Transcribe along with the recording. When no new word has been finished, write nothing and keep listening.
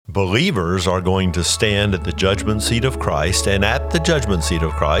Believers are going to stand at the judgment seat of Christ, and at the judgment seat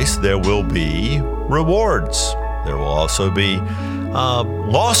of Christ, there will be rewards. There will also be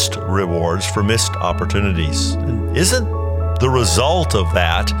lost rewards for missed opportunities. And isn't the result of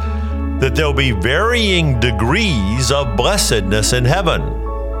that there'll be varying degrees of blessedness in heaven?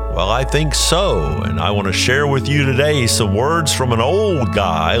 Well, I think so, and I want to share with you today some words from an old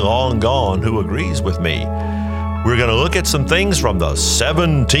guy long gone who agrees with me. We're going to look at some things from the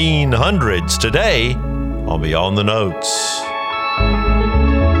 1700s today on Beyond the Notes.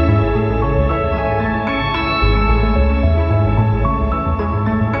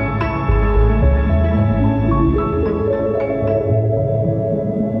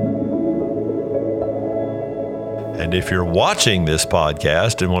 And if you're watching this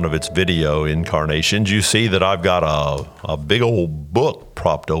podcast in one of its video incarnations, you see that I've got a big old book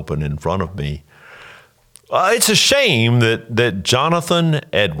propped open in front of me. It's a shame that Jonathan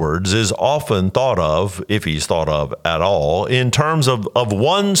Edwards is often thought of, if he's thought of at all, in terms of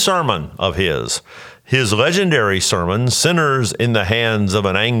one sermon of his. His legendary sermon, Sinners in the Hands of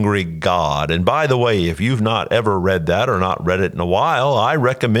an Angry God. And by the way, if you've not ever read that or not read it in a while, I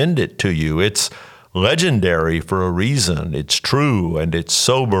recommend it to you. It's legendary for a reason. It's true and it's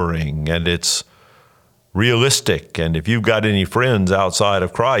sobering and it's realistic. And if you've got any friends outside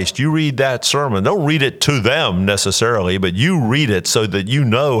of Christ, you read that sermon. Don't read it to them necessarily, but you read it so that you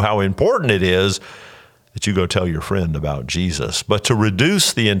know how important it is that you go tell your friend about Jesus. But to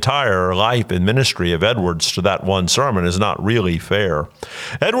reduce the entire life and ministry of Edwards to that one sermon is not really fair.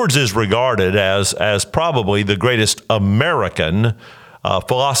 Edwards is regarded as probably the greatest American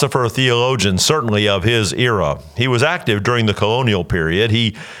philosopher, theologian, certainly of his era. He was active during the colonial period.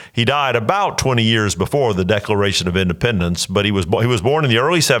 He died about 20 years before the Declaration of Independence, but he was born in the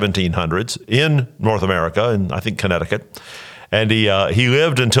early 1700s in North America, in I think Connecticut, and he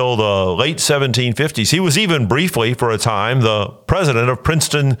lived until the late 1750s. He was even briefly, for a time, the president of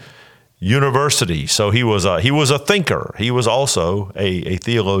Princeton University. So he was a thinker. He was also a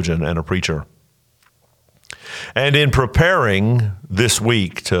theologian and a preacher. And in preparing this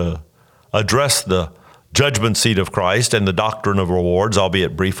week to address the judgment seat of Christ and the doctrine of rewards,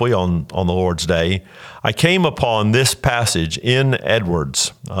 albeit briefly on the Lord's Day, I came upon this passage in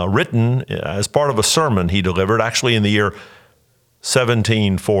Edwards, written as part of a sermon he delivered actually in the year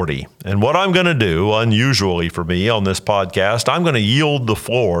 1740. And what I'm going to do, unusually for me on this podcast, I'm going to yield the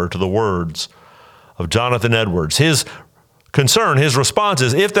floor to the words of Jonathan Edwards. His concern, his response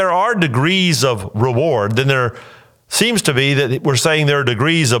is, if there are degrees of reward, then there seems to be that we're saying there are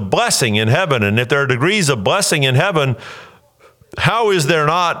degrees of blessing in heaven. And if there are degrees of blessing in heaven, how is there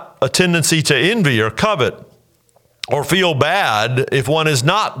not a tendency to envy or covet or feel bad if one is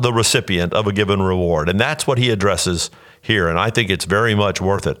not the recipient of a given reward? And that's what he addresses here. And I think it's very much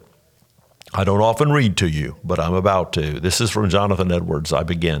worth it. I don't often read to you, but I'm about to. This is from Jonathan Edwards. I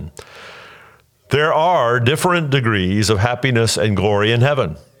begin. There are different degrees of happiness and glory in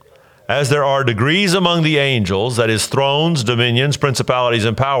heaven, as there are degrees among the angels, that is, thrones, dominions, principalities,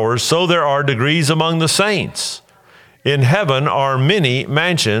 and powers, so there are degrees among the saints. In heaven are many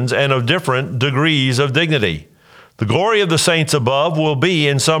mansions and of different degrees of dignity. The glory of the saints above will be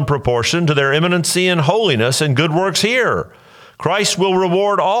in some proportion to their eminency and holiness and good works here. Christ will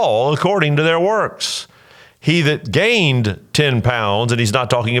reward all according to their works. He that gained 10 pounds, and he's not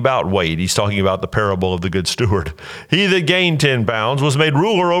talking about weight, he's talking about the parable of the good steward. He that gained 10 pounds was made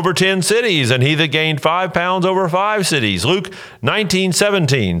ruler over 10 cities, and he that gained 5 pounds over 5 cities. Luke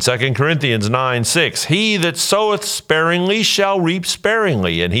 19:17, 2 Corinthians 9:6. He that soweth sparingly shall reap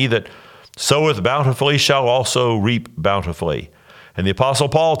sparingly, and he that soweth bountifully shall also reap bountifully. And the Apostle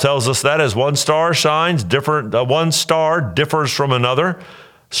Paul tells us that as one star shines different, one star differs from another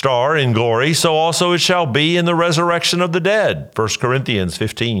star in glory, so also it shall be in the resurrection of the dead. 1 Corinthians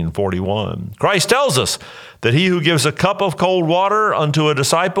 15:41. Christ tells us that he who gives a cup of cold water unto a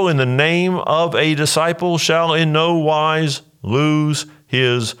disciple in the name of a disciple shall in no wise lose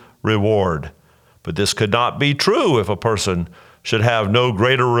his reward. But this could not be true if a person should have no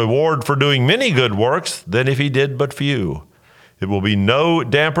greater reward for doing many good works than if he did but few. It will be no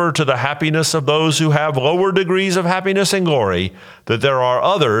damper to the happiness of those who have lower degrees of happiness and glory, that there are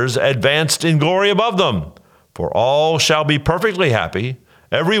others advanced in glory above them. For all shall be perfectly happy,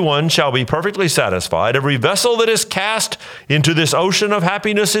 every one shall be perfectly satisfied. Every vessel that is cast into this ocean of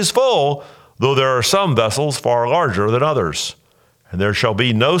happiness is full, though there are some vessels far larger than others. And there shall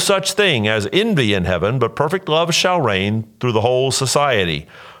be no such thing as envy in heaven, but perfect love shall reign through the whole society.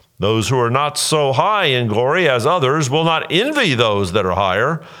 Those who are not so high in glory as others will not envy those that are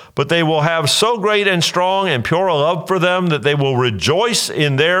higher, but they will have so great and strong and pure a love for them that they will rejoice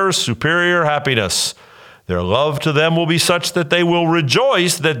in their superior happiness. Their love to them will be such that they will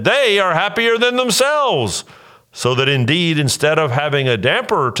rejoice that they are happier than themselves, so that indeed, instead of having a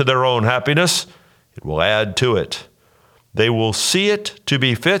damper to their own happiness, it will add to it. They will see it to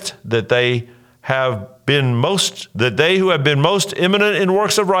be fit that they who have been most eminent in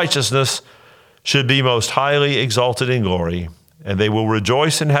works of righteousness should be most highly exalted in glory, and they will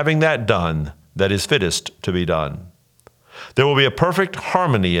rejoice in having that done that is fittest to be done. There will be a perfect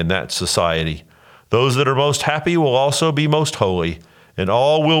harmony in that society. Those that are most happy will also be most holy, and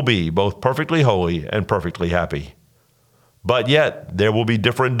all will be both perfectly holy and perfectly happy. But yet there will be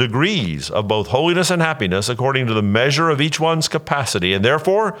different degrees of both holiness and happiness according to the measure of each one's capacity, and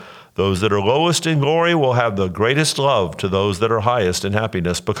therefore those that are lowest in glory will have the greatest love to those that are highest in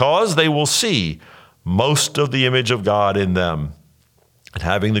happiness, because they will see most of the image of God in them. And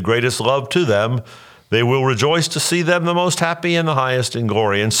having the greatest love to them, they will rejoice to see them the most happy and the highest in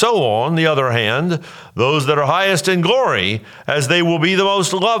glory. And so on the other hand, those that are highest in glory, as they will be the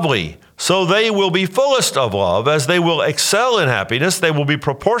most lovely, so they will be fullest of love. As they will excel in happiness, they will be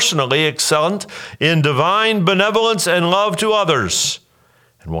proportionally excellent in divine benevolence and love to others,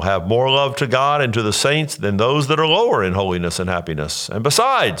 and will have more love to God and to the saints than those that are lower in holiness and happiness. And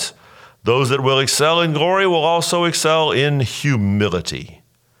besides, those that will excel in glory will also excel in humility.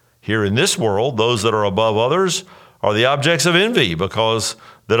 Here in this world, those that are above others are the objects of envy, because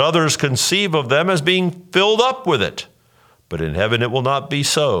that others conceive of them as being filled up with it. But in heaven it will not be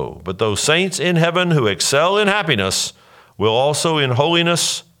so. But those saints in heaven who excel in happiness will also in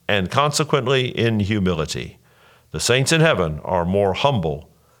holiness and consequently in humility. The saints in heaven are more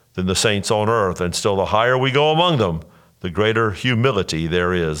humble than the saints on earth, and still the higher we go among them, the greater humility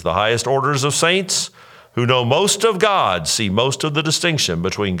there is. The highest orders of saints who know most of God see most of the distinction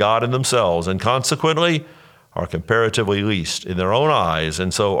between God and themselves, and consequently are comparatively least in their own eyes,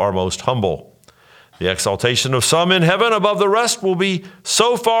 and so are most humble. The exaltation of some in heaven above the rest will be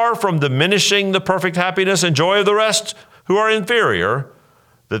so far from diminishing the perfect happiness and joy of the rest who are inferior,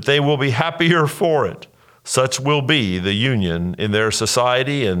 that they will be happier for it. Such will be the union in their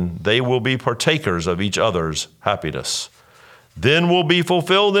society, and they will be partakers of each other's happiness. Then will be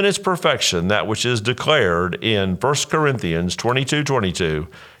fulfilled in its perfection that which is declared in 1 Corinthians 22:22.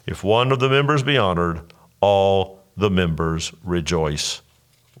 If one of the members be honored, all the members rejoice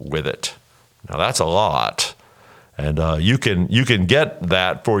with it. Now that's a lot. And you can get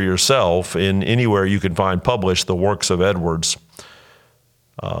that for yourself in anywhere you can find published the works of Edwards.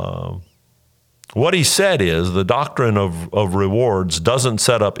 What he said is the doctrine of rewards doesn't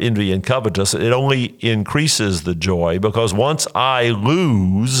set up envy and covetous. It only increases the joy, because once I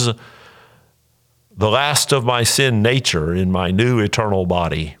lose the last of my sin nature in my new eternal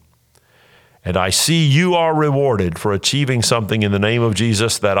body, and I see you are rewarded for achieving something in the name of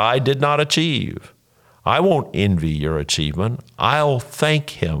Jesus that I did not achieve, I won't envy your achievement. I'll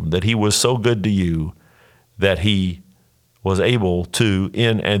thank him that he was so good to you that he was able to,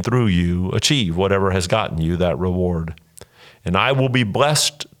 in and through you, achieve whatever has gotten you that reward. And I will be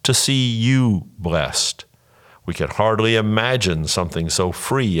blessed to see you blessed. We can hardly imagine something so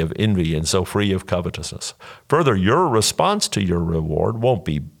free of envy and so free of covetousness. Further, your response to your reward won't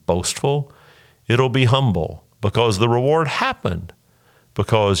be boastful. It'll be humble, because the reward happened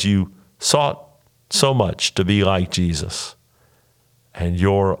because you sought so much to be like Jesus. And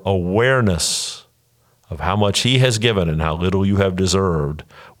your awareness of how much he has given and how little you have deserved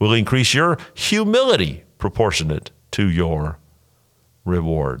will increase your humility proportionate to your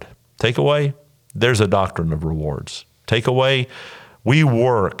reward. Take away, there's a doctrine of rewards. Take away, we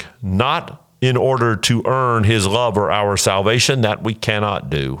work not in order to earn his love or our salvation, that we cannot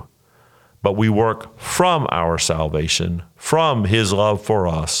do, but we work from our salvation, from his love for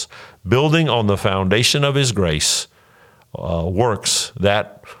us, building on the foundation of his grace, works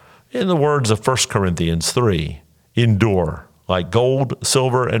that, in the words of 1 Corinthians 3, endure like gold,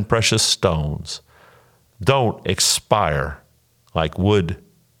 silver, and precious stones. Don't expire like wood,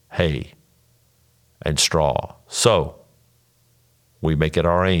 hay, and straw. So we make it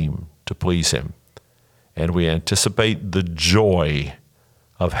our aim to please him, and we anticipate the joy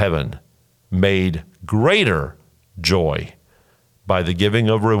of heaven, made greater joy by the giving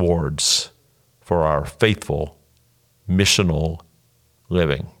of rewards for our faithful missional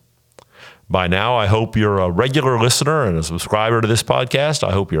living. By now, I hope you're a regular listener and a subscriber to this podcast.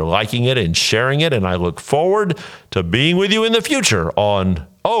 I hope you're liking it and sharing it, and I look forward to being with you in the future on,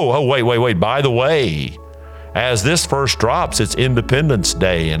 wait. By the way, as this first drops, it's Independence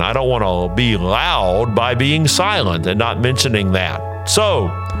Day, and I don't want to be loud by being silent and not mentioning that. So,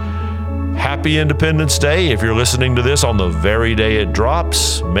 happy Independence Day. If you're listening to this on the very day it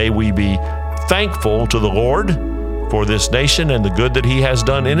drops, may we be thankful to the Lord for this nation and the good that He has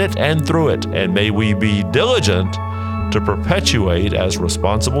done in it and through it. And may we be diligent to perpetuate as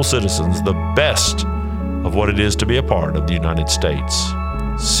responsible citizens the best of what it is to be a part of the United States.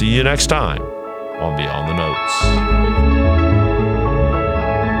 See you next time on Beyond the Notes.